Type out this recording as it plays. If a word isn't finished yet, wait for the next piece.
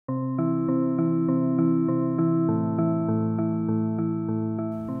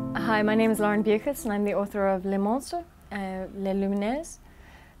Hi, my name is Beukes and I'm the author of Les Monstres, Les Lumineuses,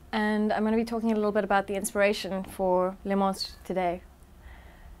 and I'm going to be talking a little bit about the inspiration for Les Monstres today.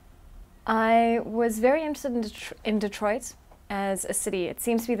 I was very interested in Detroit as a city. It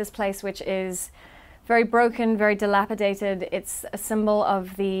seems to be this place which is very broken, very dilapidated. It's a symbol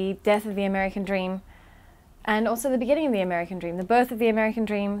of the death of the American dream and also the beginning of the American dream, the birth of the American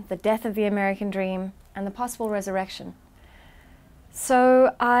dream, the death of the American dream, and the possible resurrection.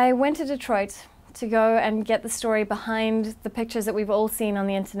 So I went to Detroit to go and get the story behind the pictures that we've all seen on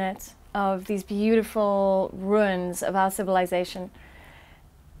the internet of these beautiful ruins of our civilization.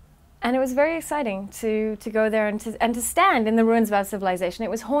 And it was very exciting to go there and to stand in the ruins of our civilization.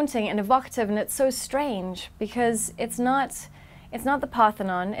 It was haunting and evocative, and it's so strange because it's not the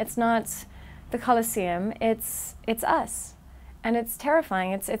Parthenon, it's not the Colosseum, it's us. And it's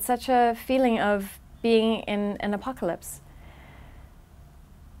terrifying. It's such a feeling of being in an apocalypse.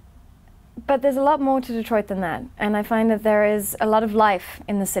 But there's a lot more to Detroit than that, and I find that there is a lot of life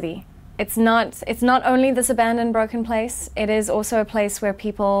in the city. It's not only this abandoned, broken place, it is also a place where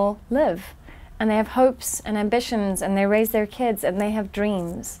people live, and they have hopes and ambitions, and they raise their kids, and they have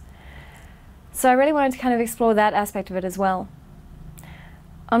dreams. So I really wanted to kind of explore that aspect of it as well.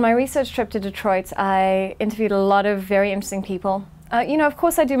 On my research trip to Detroit, I interviewed a lot of very interesting people. You know, of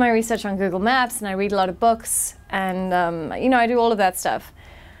course I do my research on Google Maps, and I read a lot of books, and you know, I do all of that stuff.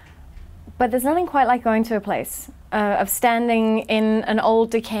 But there's nothing quite like going to a place, of standing in an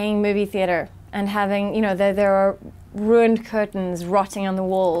old decaying movie theater and having, you know, there are ruined curtains rotting on the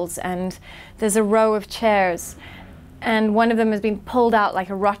walls, and there's a row of chairs, and one of them has been pulled out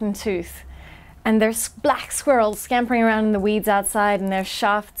like a rotten tooth. And there's black squirrels scampering around in the weeds outside, and there's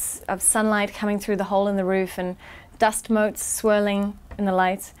shafts of sunlight coming through the hole in the roof, and dust motes swirling in the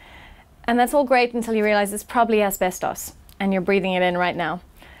light. And that's all great until you realize it's probably asbestos, and you're breathing it in right now.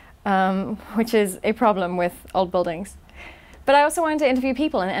 Which is a problem with old buildings. But I also wanted to interview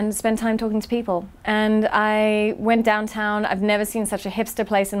people and spend time talking to people. And I went downtown. I've never seen such a hipster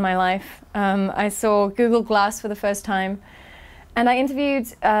place in my life. I saw Google Glass for the first time. And I interviewed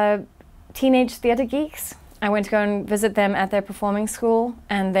teenage theater geeks. I went to go and visit them at their performing school,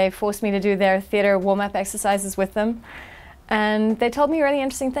 and they forced me to do their theater warm-up exercises with them. And they told me really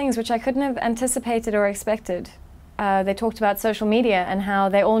interesting things which I couldn't have anticipated or expected. They talked about social media and how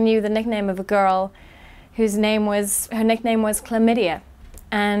they all knew the nickname of a girl her nickname was Chlamydia.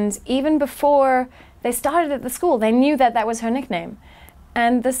 And even before they started at the school, they knew that that was her nickname.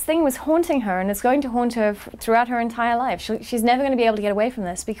 And this thing was haunting her, and it's going to haunt her throughout her entire life. She's never going to be able to get away from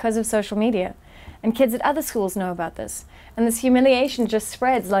this because of social media. And kids at other schools know about this. And this humiliation just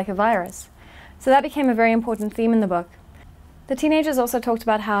spreads like a virus. So that became a very important theme in the book. The teenagers also talked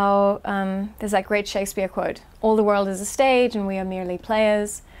about how there's that great Shakespeare quote, "All the world is a stage and we are merely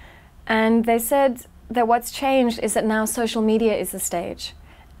players." And they said that what's changed is that now social media is the stage,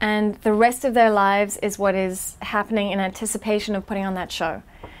 and the rest of their lives is what is happening in anticipation of putting on that show.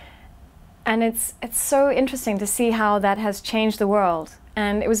 And it's so interesting to see how that has changed the world.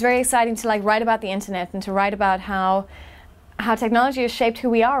 And it was very exciting to write about the internet and to write about how technology has shaped who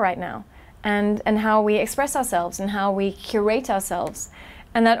we are right now. And how we express ourselves and how we curate ourselves.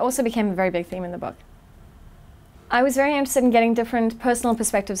 And that also became a very big theme in the book. I was very interested in getting different personal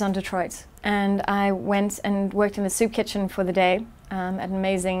perspectives on Detroit. And I went and worked in the soup kitchen for the day at an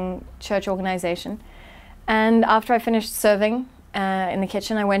amazing church organization. And after I finished serving in the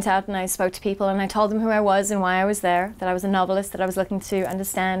kitchen, I went out and I spoke to people, and I told them who I was and why I was there, that I was a novelist, that I was looking to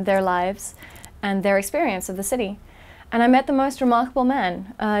understand their lives and their experience of the city. And I met the most remarkable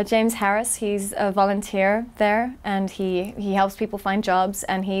man, James Harris. He's a volunteer there, and he helps people find jobs,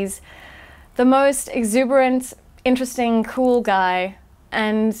 and he's the most exuberant, interesting, cool guy.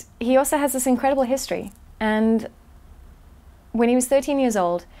 And he also has this incredible history. And when he was 13 years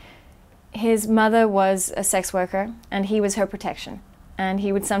old, his mother was a sex worker, and he was her protection. And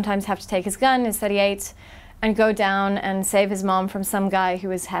he would sometimes have to take his gun, his .38, and go down and save his mom from some guy who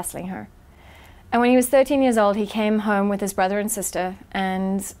was hassling her. And when he was 13 years old, he came home with his brother and sister,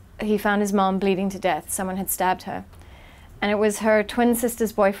 and he found his mom bleeding to death. Someone had stabbed her. And it was her twin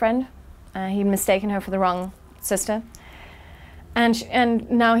sister's boyfriend. He'd mistaken her for the wrong sister. And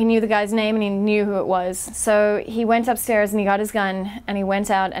now he knew the guy's name, and he knew who it was. So he went upstairs and he got his gun, and he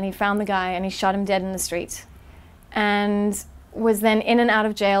went out and he found the guy, and he shot him dead in the street. And was then in and out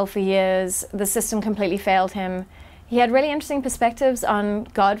of jail for years. The system completely failed him. He had really interesting perspectives on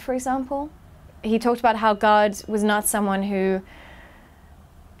God, for example. He talked about how God was not someone who...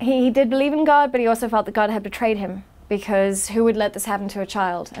 He did believe in God, but he also felt that God had betrayed him, because who would let this happen to a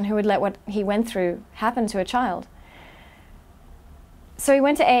child? And who would let what he went through happen to a child? So he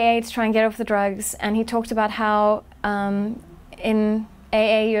went to AA to try and get off the drugs, and he talked about how in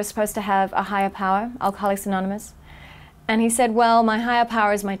AA you're supposed to have a higher power, Alcoholics Anonymous. And he said, well, my higher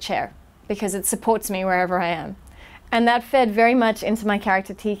power is my chair, because it supports me wherever I am. And that fed very much into my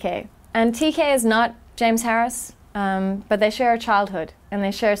character TK. And TK is not James Harris, but they share a childhood, and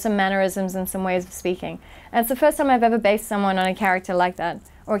they share some mannerisms and some ways of speaking. And it's the first time I've ever based someone on a character like that,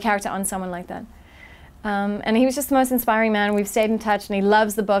 or a character on someone like that. And he was just the most inspiring man. We've stayed in touch, and he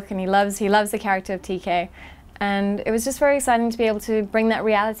loves the book, and he loves the character of TK. And it was just very exciting to be able to bring that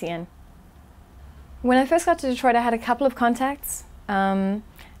reality in. When I first got to Detroit, I had a couple of contacts, and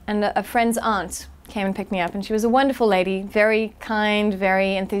a friend's aunt came and picked me up, and she was a wonderful lady, very kind,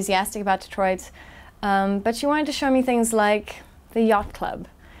 very enthusiastic about Detroit, but she wanted to show me things like the yacht club.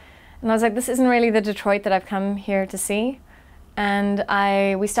 And I was like, this isn't really the Detroit that I've come here to see. And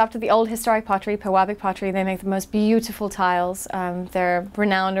we stopped at the old historic pottery, Pewabic pottery. They make the most beautiful tiles. They're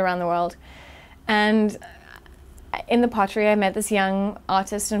renowned around the world. And in the pottery, I met this young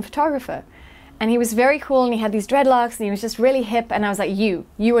artist and photographer. And he was very cool, and he had these dreadlocks, and he was just really hip. And I was like, you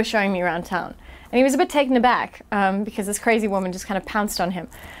were showing me around town. And he was a bit taken aback because this crazy woman just kind of pounced on him.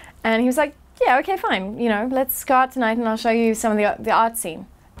 And he was like, yeah, okay, fine. You know, let's go out tonight and I'll show you some of the art scene.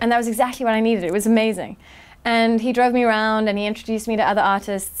 And that was exactly what I needed. It was amazing. And he drove me around, and he introduced me to other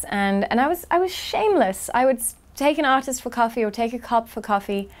artists. And I was shameless. I would take an artist for coffee or take a cop for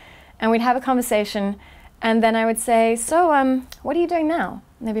coffee, and we'd have a conversation. And then I would say, so what are you doing now?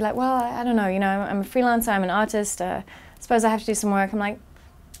 And they'd be like, well, I don't know. You know, I'm a freelancer. I'm an artist. Suppose I have to do some work. I'm like,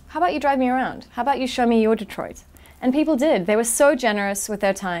 how about you drive me around? How about you show me your Detroit? And people did. They were so generous with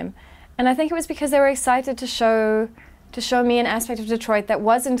their time. And I think it was because they were excited to show me an aspect of Detroit that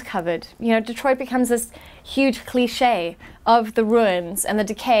wasn't covered. You know, Detroit becomes this huge cliche of the ruins and the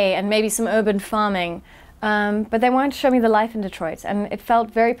decay and maybe some urban farming. But they wanted to show me the life in Detroit. And it felt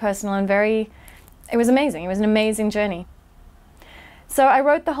very personal and it was amazing. It was an amazing journey. So I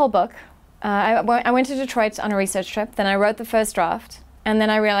wrote the whole book. I went to Detroit on a research trip. Then I wrote the first draft. And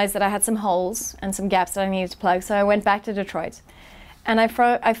then I realized that I had some holes and some gaps that I needed to plug, so I went back to Detroit. And I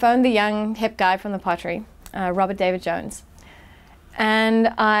phoned the young, hip guy from the pottery, Robert David Jones. And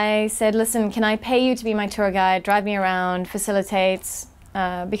I said, listen, can I pay you to be my tour guide, drive me around, facilitate,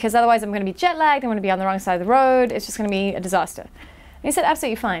 because otherwise I'm going to be jet lagged, I'm going to be on the wrong side of the road, it's just going to be a disaster. And he said,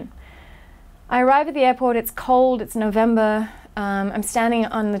 absolutely fine. I arrive at the airport, it's cold, it's November, I'm standing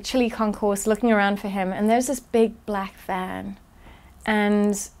on the chilly concourse looking around for him, and there's this big black van.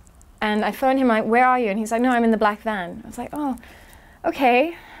 And I phoned him, like, where are you? And he's like, no, I'm in the black van. I was like, oh,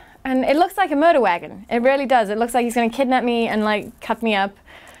 okay. And it looks like a murder wagon. It really does. It looks like he's going to kidnap me and, like, cut me up.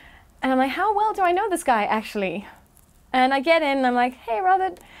 And I'm like, how well do I know this guy, actually? And I get in, and I'm like, hey,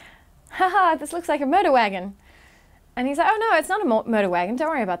 Robert, haha, this looks like a murder wagon. And he's like, oh, no, it's not a murder wagon. Don't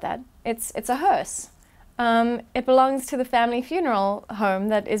worry about that. It's a hearse. It belongs to the family funeral home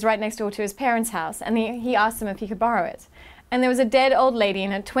that is right next door to his parents' house. And he asked him if he could borrow it. And there was a dead old lady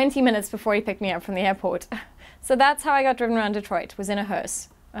in it 20 minutes before he picked me up from the airport. So that's how I got driven around Detroit, was in a hearse,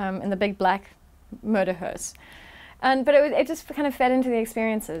 in the big black murder hearse. But it just kind of fed into the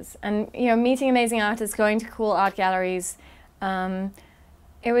experiences. And, you know, meeting amazing artists, going to cool art galleries.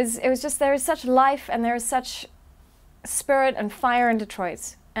 It was just, there is such life and there is such spirit and fire in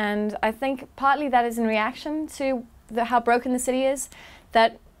Detroit. And I think partly that is in reaction to how broken the city is,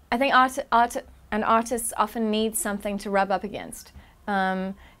 that I think art and artists often need something to rub up against.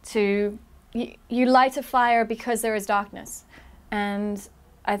 You light a fire because there is darkness. And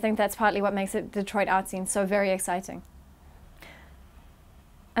I think that's partly what makes the Detroit art scene so very exciting.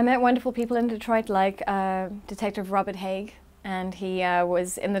 I met wonderful people in Detroit, like Detective Robert Haig, and he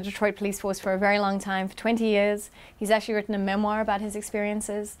was in the Detroit police force for a very long time, for 20 years. He's actually written a memoir about his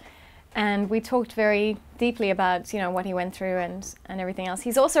experiences. And we talked very deeply about, you know, what he went through and everything else.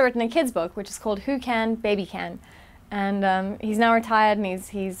 He's also written a kid's book, which is called Who Can, Baby Can. And he's now retired, and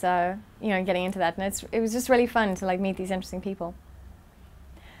he's you know, getting into that. And it was just really fun to, like, meet these interesting people.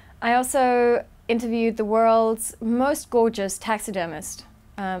 I also interviewed the world's most gorgeous taxidermist,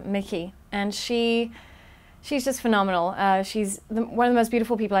 Mickey. And she's just phenomenal. She's one of the most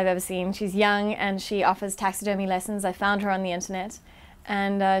beautiful people I've ever seen. She's young, and she offers taxidermy lessons. I found her on the internet.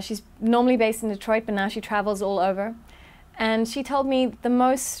 And she's normally based in Detroit, but now she travels all over. And she told me the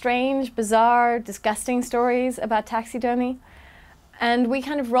most strange, bizarre, disgusting stories about taxidermy. And we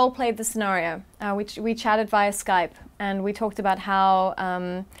kind of role-played the scenario. We chatted via Skype, and we talked about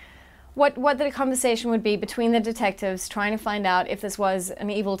how, what the conversation would be between the detectives trying to find out if this was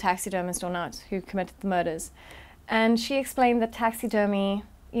an evil taxidermist or not who committed the murders. And she explained that taxidermy,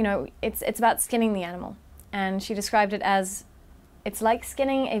 you know, it's about skinning the animal. And she described it as It's like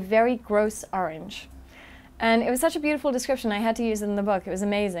skinning a very gross orange. And it was such a beautiful description, I had to use it in the book. It was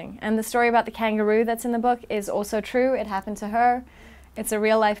amazing. And the story about the kangaroo that's in the book is also true. It happened to her. It's a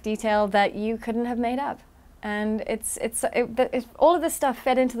real life detail that you couldn't have made up. And all of this stuff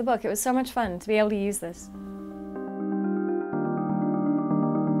fed into the book. It was so much fun to be able to use this.